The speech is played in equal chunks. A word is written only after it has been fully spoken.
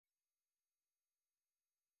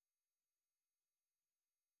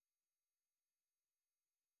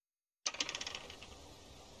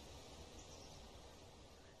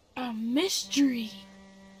a mystery.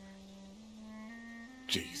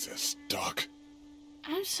 Jesus, Doc.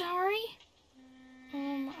 I'm sorry.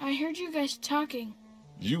 I heard you guys talking.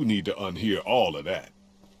 You need to unhear all of that.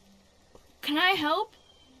 Can I help?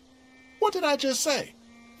 What did I just say?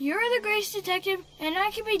 You're the Grace Detective, and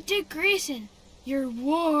I can be Dick Grayson, your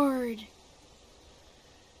ward.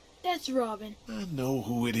 That's Robin. I know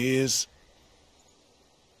who it is.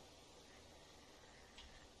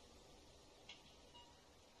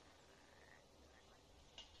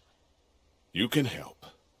 You can help.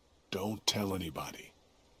 Don't tell anybody.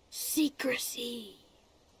 Secrecy.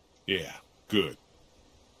 Yeah, good.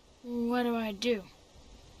 What do I do?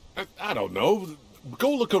 I don't know.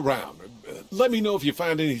 Go look around. Let me know if you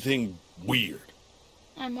find anything weird.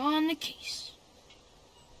 I'm on the case.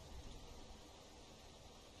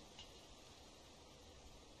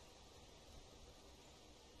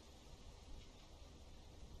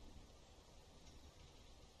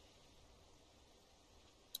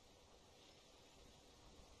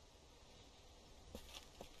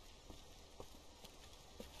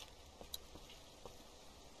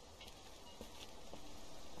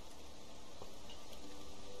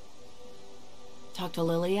 Talked to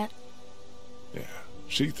Lily yet? Yeah,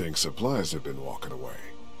 she thinks supplies have been walking away.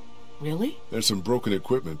 Really? There's some broken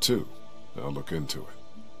equipment, too. I'll look into it.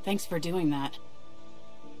 Thanks for doing that.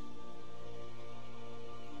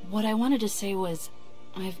 What I wanted to say was,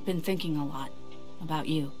 I've been thinking a lot about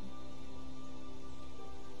you.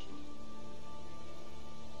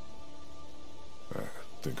 I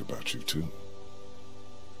think about you, too.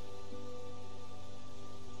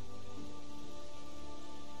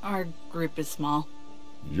 Our group is small.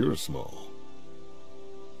 You're small.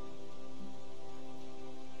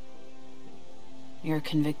 You're a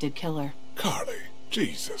convicted killer. Carly,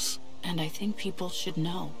 Jesus. And I think people should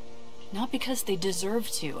know. Not because they deserve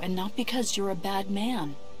to, and not because you're a bad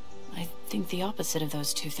man. I think the opposite of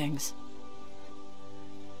those two things.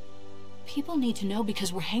 People need to know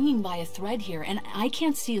because we're hanging by a thread here, and I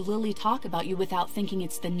can't see Lily talk about you without thinking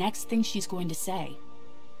it's the next thing she's going to say.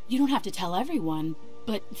 You don't have to tell everyone,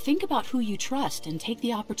 but think about who you trust and take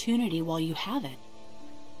the opportunity while you have it.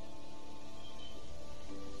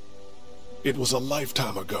 It was a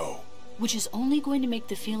lifetime ago. Which is only going to make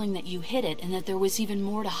the feeling that you hid it and that there was even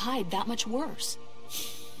more to hide that much worse.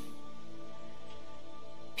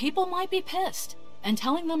 People might be pissed, and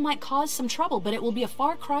telling them might cause some trouble, but it will be a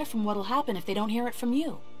far cry from what'll happen if they don't hear it from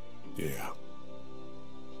you. Yeah.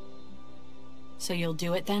 So you'll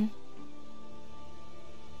do it then?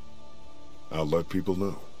 I'll let people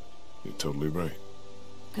know. You're totally right.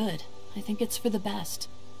 Good. I think it's for the best.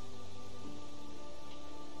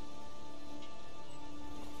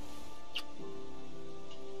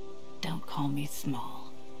 Don't call me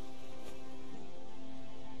small.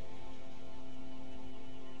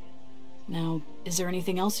 Now, is there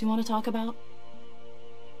anything else you want to talk about?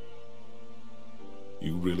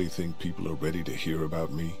 You really think people are ready to hear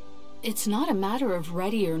about me? It's not a matter of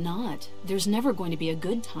ready or not. There's never going to be a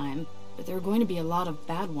good time, but there are going to be a lot of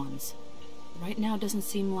bad ones. Right now doesn't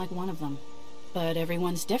seem like one of them. But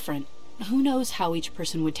everyone's different. Who knows how each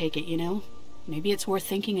person would take it, you know? Maybe it's worth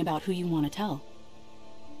thinking about who you want to tell.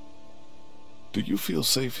 Do you feel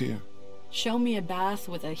safe here? Show me a bath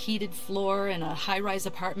with a heated floor and a high-rise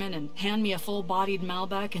apartment and hand me a full-bodied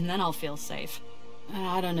Malbec and then I'll feel safe.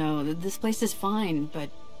 I don't know, this place is fine, but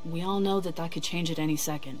we all know that that could change at any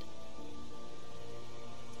second.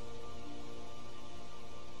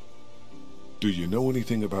 Do you know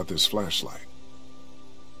anything about this flashlight?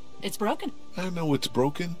 It's broken. I know it's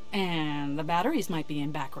broken. And the batteries might be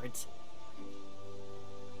in backwards.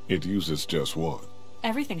 It uses just one.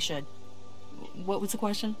 Everything should. What was the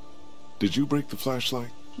question? Did you break the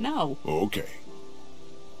flashlight? No. Okay.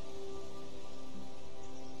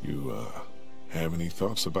 You, have any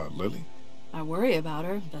thoughts about Lily? I worry about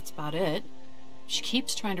her, that's about it. She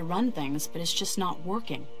keeps trying to run things, but it's just not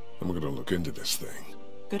working. I'm gonna look into this thing.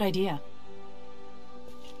 Good idea.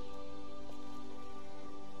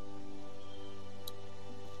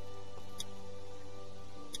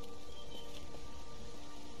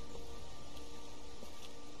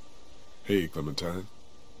 Hey, Clementine.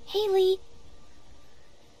 Haley.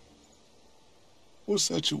 What's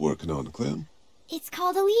that you're working on, Clem? It's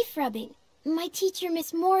called a leaf rubbing. My teacher,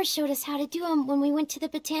 Miss Moore, showed us how to do them when we went to the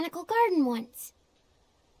botanical garden once.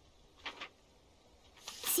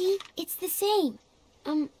 See? It's the same.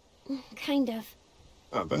 Kind of.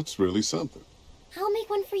 Ah, that's really something. I'll make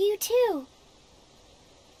one for you, too.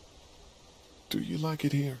 Do you like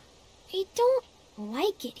it here? I don't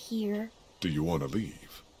like it here. Do you want to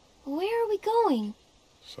leave? Where are we going?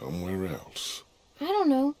 Somewhere else. I don't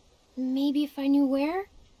know. Maybe if I knew where?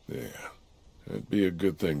 Yeah, that'd be a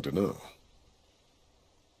good thing to know.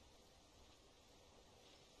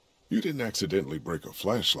 You didn't accidentally break a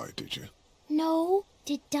flashlight, did you? No.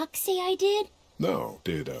 Did Duck say I did? No.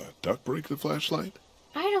 Did Duck break the flashlight?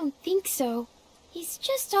 I don't think so. He's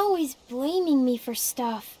just always blaming me for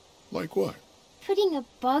stuff. Like what? Putting a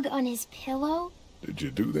bug on his pillow? Did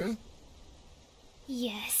you do that?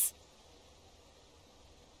 Yes.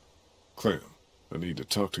 Clem, I need to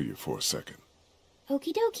talk to you for a second.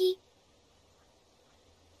 Okie dokie.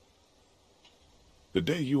 The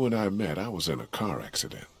day you and I met, I was in a car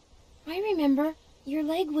accident. I remember. Your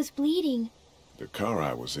leg was bleeding. The car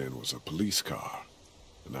I was in was a police car,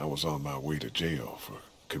 and I was on my way to jail for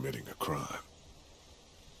committing a crime.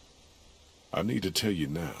 I need to tell you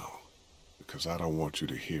now, because I don't want you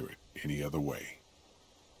to hear it any other way.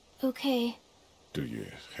 Okay. Do you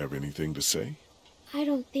have anything to say? I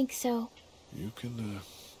don't think so. You can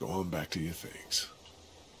go on back to your things.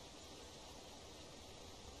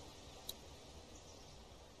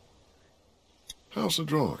 How's the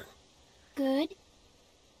drawing? Good.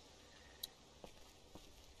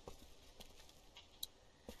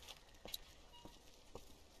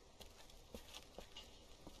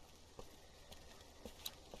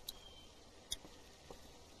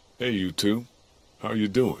 Hey, you two. How you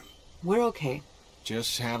doing? We're okay.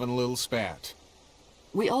 Just having a little spat.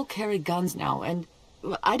 We all carry guns now, and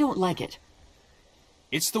I don't like it.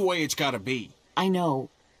 It's the way it's gotta be. I know,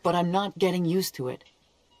 but I'm not getting used to it.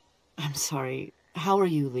 I'm sorry. How are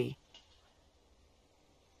you, Lee?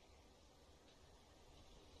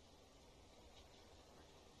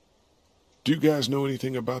 Do you guys know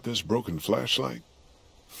anything about this broken flashlight?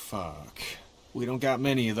 Fuck. We don't got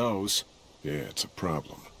many of those. Yeah, it's a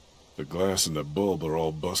problem. The glass and the bulb are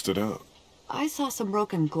all busted out. I saw some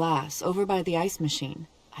broken glass over by the ice machine.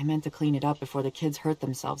 I meant to clean it up before the kids hurt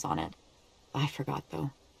themselves on it. I forgot,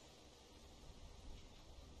 though.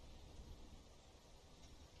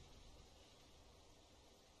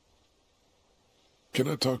 Can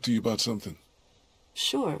I talk to you about something?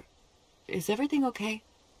 Sure. Is everything okay?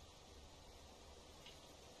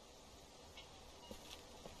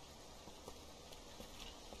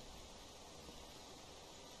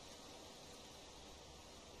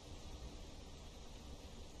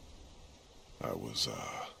 I was,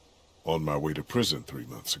 on my way to prison 3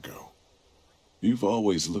 months ago. You've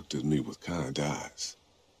always looked at me with kind eyes.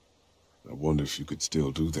 I wonder if you could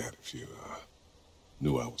still do that if you,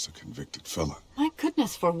 knew I was a convicted felon. My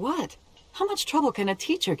goodness, for what? How much trouble can a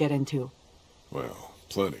teacher get into? Well,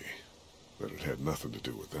 plenty. But it had nothing to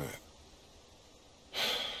do with that.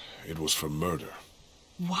 It was for murder.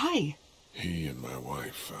 Why? He and my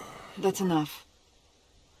wife, That's enough.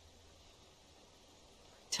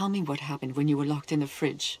 Tell me what happened when you were locked in the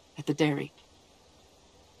fridge at the dairy.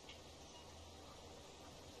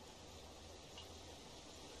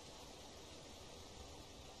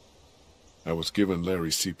 I was giving Larry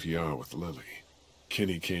CPR with Lily.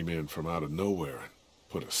 Kenny came in from out of nowhere and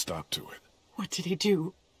put a stop to it. What did he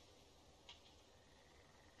do?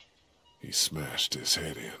 He smashed his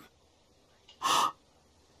head in.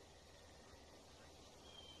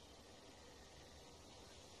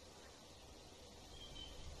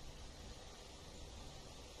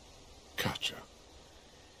 Gotcha.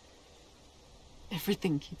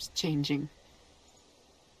 Everything keeps changing.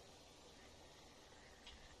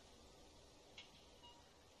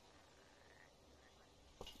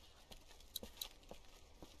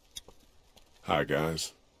 Hi,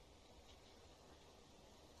 guys.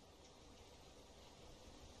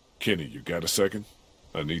 Kenny, you got a second?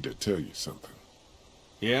 I need to tell you something.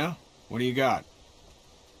 Yeah? What do you got?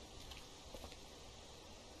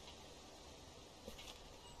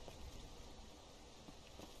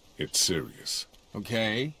 It's serious.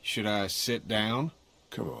 Okay, should I sit down?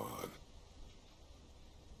 Come on.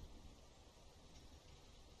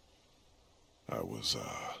 I was,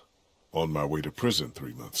 on my way to prison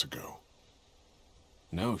 3 months ago.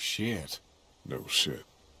 No shit. No shit.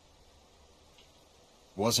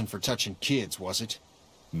 Wasn't for touching kids, was it?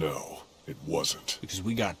 No, it wasn't. Because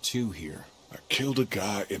we got two here. I killed a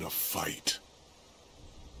guy in a fight.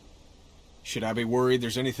 Should I be worried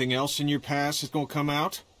there's anything else in your past that's gonna come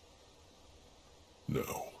out?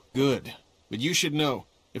 No. Good. But you should know,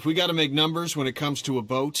 if we gotta make numbers when it comes to a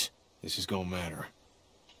boat, this is gonna matter.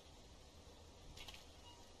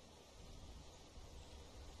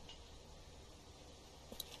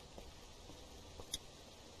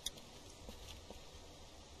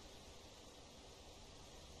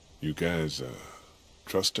 You guys,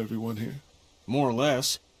 trust everyone here? More or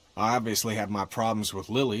less. I obviously have my problems with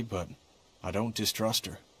Lily, but I don't distrust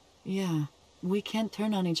her. Yeah, we can't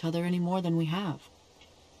turn on each other any more than we have.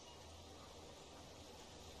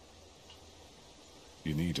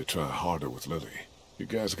 You need to try harder with Lily. You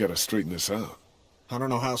guys gotta straighten this out. I don't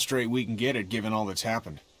know how straight we can get it given all that's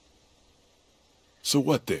happened. So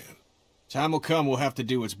what then? Time will come we'll have to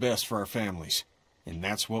do what's best for our families. And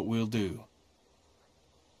that's what we'll do.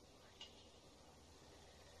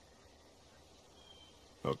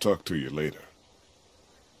 I'll talk to you later.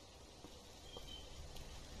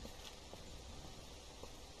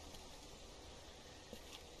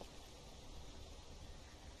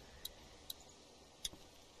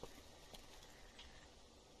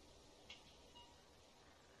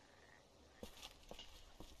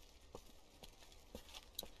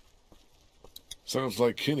 Sounds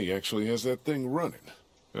like Kenny actually has that thing running.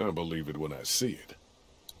 I'll believe it when I see it.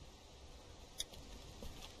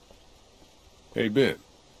 Hey, Ben.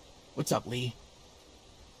 What's up, Lee?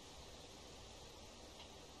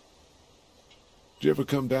 Did you ever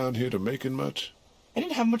come down here to Macon much? I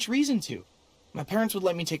didn't have much reason to. My parents would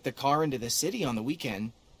let me take the car into the city on the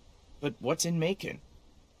weekend. But what's in Macon?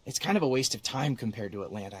 It's kind of a waste of time compared to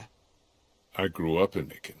Atlanta. I grew up in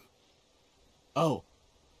Macon. Oh,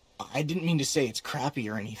 I didn't mean to say it's crappy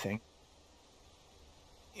or anything.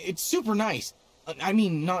 It's super nice. I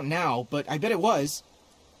mean, not now, but I bet it was.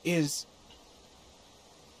 Is...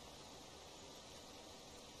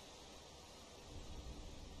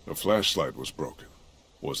 A flashlight was broken.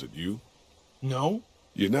 Was it you? No?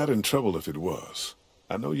 You're not in trouble if it was.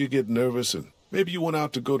 I know you get nervous and maybe you went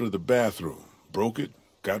out to go to the bathroom, broke it,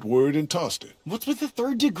 got worried and tossed it. What's with the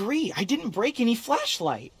third degree? I didn't break any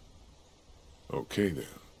flashlight. Okay then.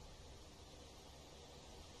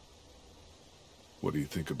 What do you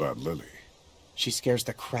think about Lily? She scares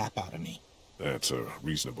the crap out of me. That's a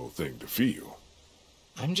reasonable thing to feel.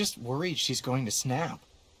 I'm just worried she's going to snap.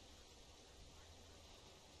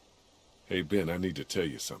 Hey, Ben, I need to tell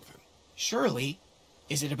you something. Surely.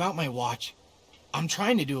 Is it about my watch? I'm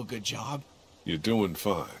trying to do a good job. You're doing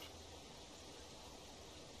fine.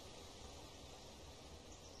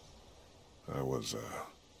 I was,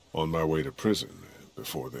 on my way to prison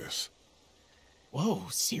before this. Whoa,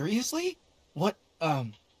 seriously? What,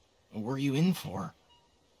 were you in for?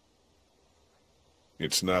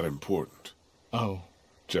 It's not important. Oh.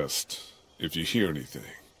 Just, if you hear anything,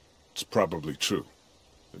 it's probably true.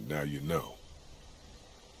 And now you know.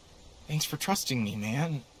 Thanks for trusting me,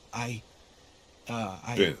 man.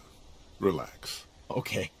 Ben, relax.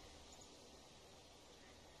 Okay.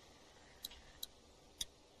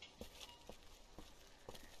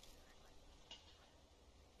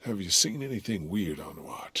 Have you seen anything weird on the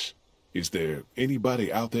watch? Is there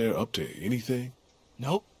anybody out there up to anything?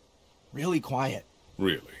 Nope. Really quiet.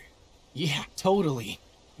 Really? Yeah, totally.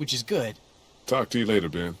 Which is good. Talk to you later,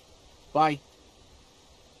 Ben. Bye.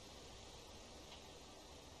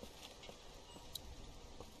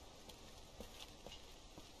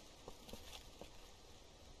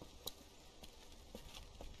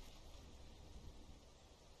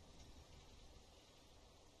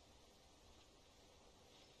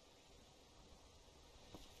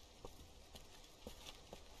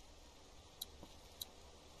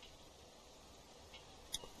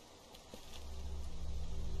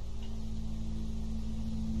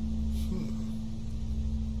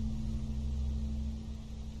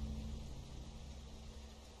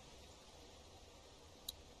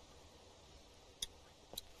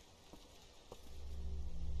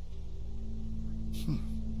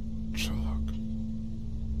 Chalk.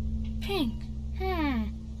 Pink.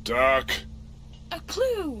 Doc. A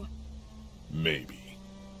clue. Maybe.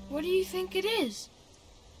 What do you think it is?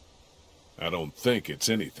 I don't think it's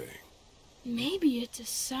anything. Maybe it's a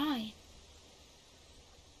sign.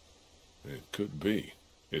 It could be.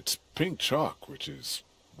 It's pink chalk, which is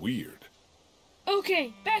weird.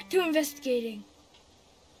 Okay, back to investigating.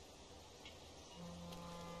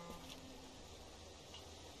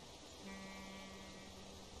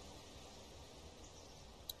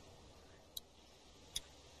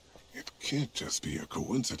 It can't just be a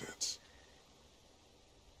coincidence.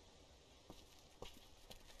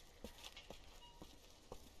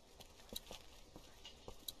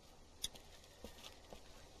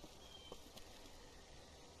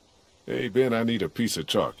 Hey, Ben, I need a piece of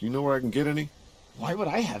chalk. You know where I can get any? Why would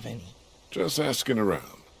I have any? Just asking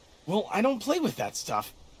around. Well, I don't play with that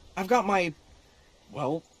stuff. I've got my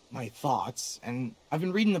thoughts, and I've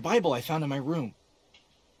been reading the Bible I found in my room.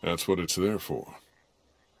 That's what it's there for.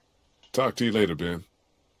 Talk to you later, Ben.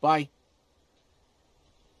 Bye.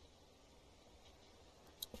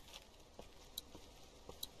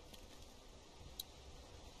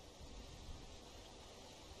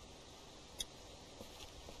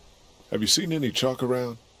 Have you seen any chalk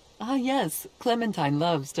around? Ah, yes. Clementine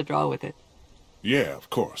loves to draw with it. Yeah, of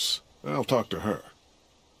course. I'll talk to her.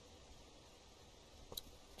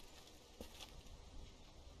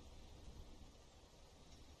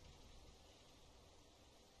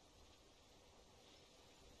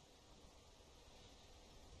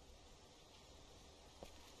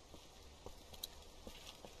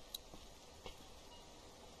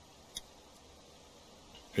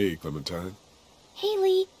 Hey, Clementine.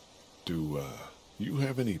 Haley. Do, you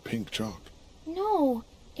have any pink chalk? No,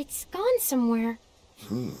 it's gone somewhere.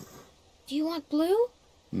 Do you want blue?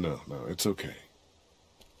 No, it's okay.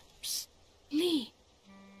 Psst, Lee.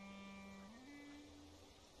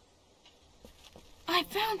 I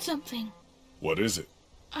found something. What is it?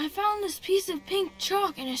 I found this piece of pink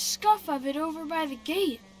chalk and a scuff of it over by the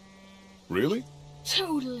gate. Really?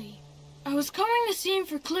 Totally. I was coming to see him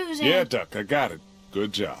for clues and... Yeah, Duck, I got it.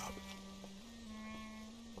 Good job.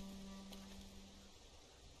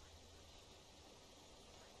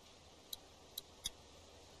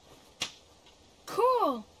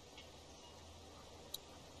 Cool.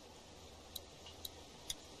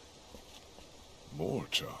 More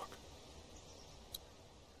chalk.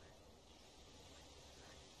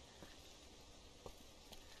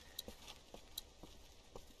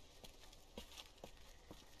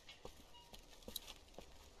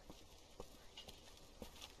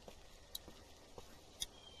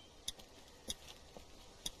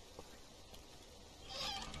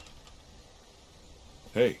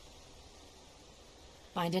 Hey.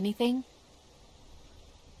 Find anything?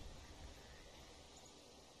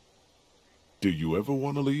 Do you ever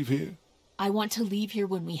want to leave here? I want to leave here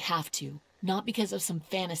when we have to, not because of some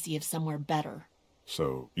fantasy of somewhere better.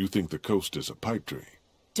 So, you think the coast is a pipe dream?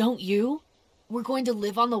 Don't you? We're going to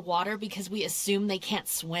live on the water because we assume they can't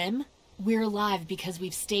swim? We're alive because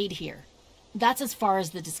we've stayed here. That's as far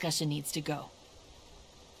as the discussion needs to go.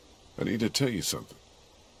 I need to tell you something.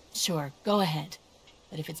 Sure, go ahead.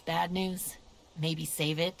 But if it's bad news, maybe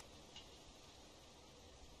save it.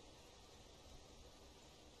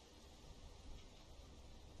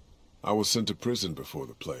 I was sent to prison before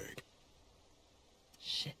the plague.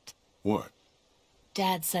 Shit. What?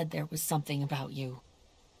 Dad said there was something about you.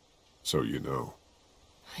 So you know.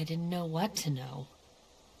 I didn't know what to know.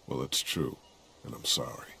 Well, it's true, and I'm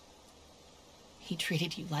sorry. He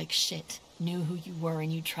treated you like shit, knew who you were,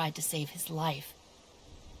 and you tried to save his life.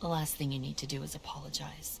 The last thing you need to do is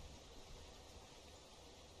apologize.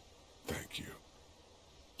 Thank you.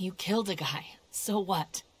 You killed a guy. So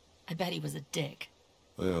what? I bet he was a dick.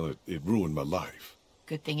 Well, it ruined my life.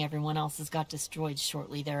 Good thing everyone else's got destroyed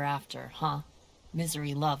shortly thereafter, huh?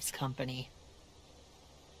 Misery loves company.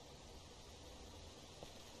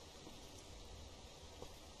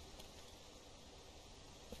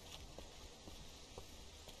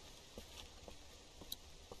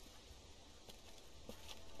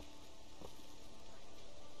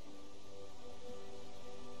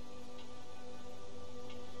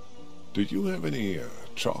 Do you have any,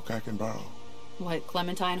 chalk I can borrow? What,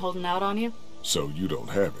 Clementine holding out on you? So you don't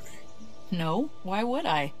have any? No, why would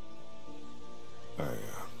I? I,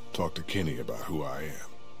 talked to Kenny about who I am.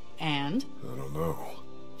 And? I don't know.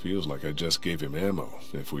 Feels like I just gave him ammo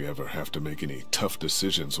if we ever have to make any tough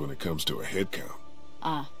decisions when it comes to a head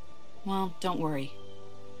count. Well, don't worry.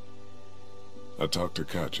 I talked to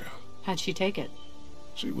Katja. How'd she take it?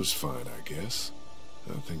 She was fine, I guess.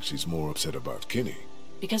 I think she's more upset about Kenny.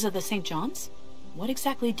 Because of the St. John's? What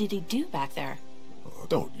exactly did he do back there? Oh,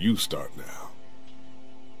 don't you start now.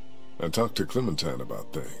 I talked to Clementine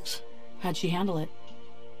about things. How'd she handle it?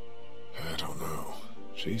 I don't know.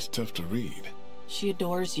 She's tough to read. She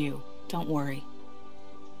adores you. Don't worry.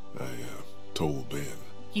 I, told Ben.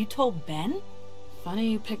 You told Ben?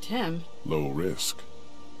 Funny you picked him. Low risk.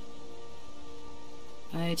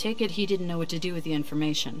 I take it he didn't know what to do with the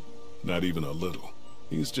information. Not even a little.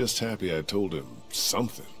 He's just happy I told him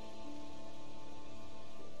something.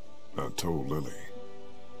 I told Lily.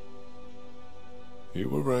 You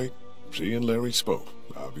were right. She and Larry spoke,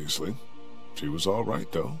 obviously. She was all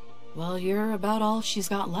right, though. Well, you're about all she's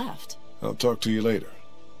got left. I'll talk to you later.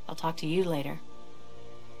 I'll talk to you later.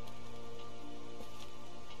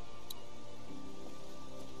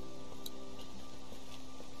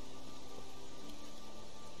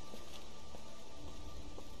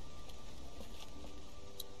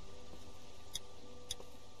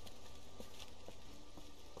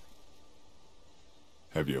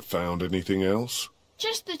 Have you found anything else?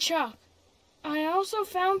 Just the chalk. I also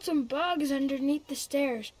found some bugs underneath the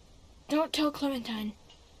stairs. Don't tell Clementine.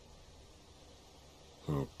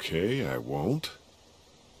 Okay, I won't.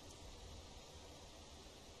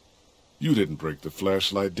 You didn't break the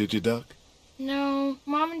flashlight, did you, Duck? No,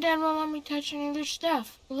 Mom and Dad won't let me touch any of their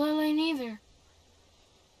stuff. Lily neither.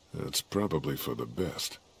 That's probably for the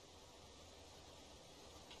best.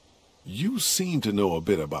 You seem to know a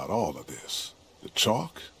bit about all of this. The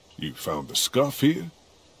chalk? You found the scuff here?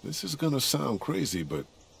 This is gonna sound crazy, but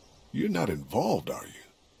you're not involved, are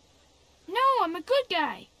you? No, I'm a good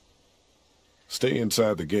guy. Stay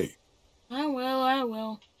inside the gate. I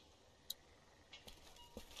will.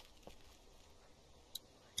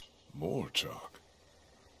 More chalk.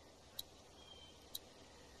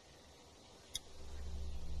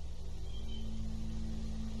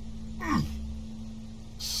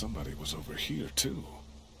 Somebody was over here, too.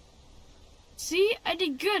 See? I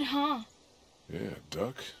did good, huh? Yeah,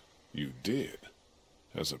 Duck, you did.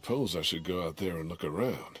 I suppose I should go out there and look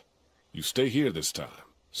around. You stay here this time.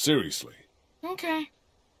 Seriously. Okay.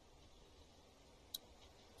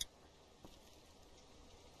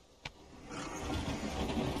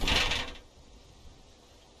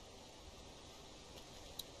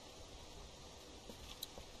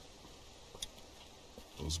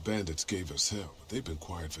 Those bandits gave us hell, but they've been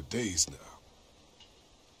quiet for days now.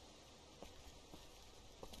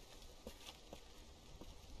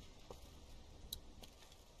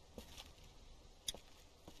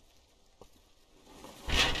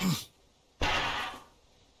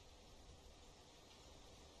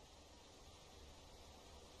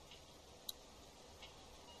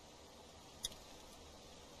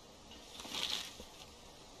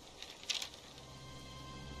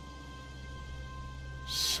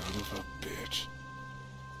 Son of a bitch.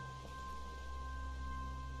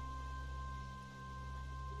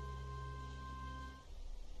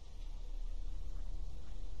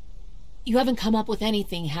 You haven't come up with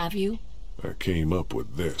anything, have you? I came up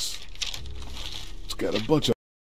with this. It's got a bunch of